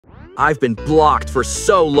I've been blocked for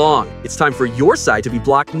so long. It's time for your side to be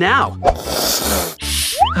blocked now.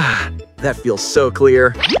 That feels so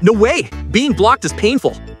clear. No way! Being blocked is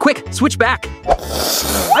painful. Quick, switch back.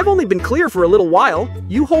 I've only been clear for a little while.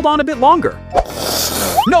 You hold on a bit longer.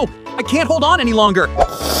 No, I can't hold on any longer.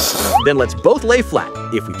 Then let's both lay flat.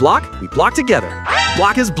 If we block together.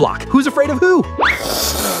 Block is block. Who's afraid of who?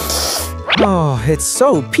 Oh, it's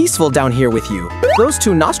so peaceful down here with you. Those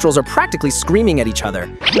two nostrils are practically screaming at each other.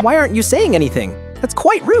 Why aren't you saying anything? That's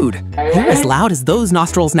quite rude. You're as loud as those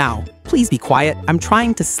nostrils now. Please be quiet. I'm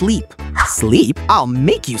trying to sleep. Sleep? I'll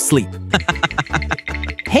make you sleep.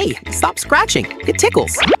 Hey, stop scratching. It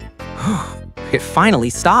tickles. It finally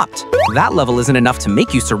stopped. That level isn't enough to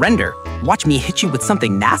make you surrender. Watch me hit you with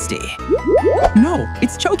something nasty. No,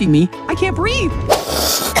 it's choking me. I can't breathe.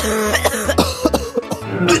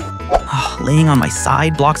 Laying on my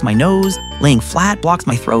side blocks my nose. Laying flat blocks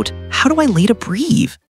my throat. How do I lay to breathe?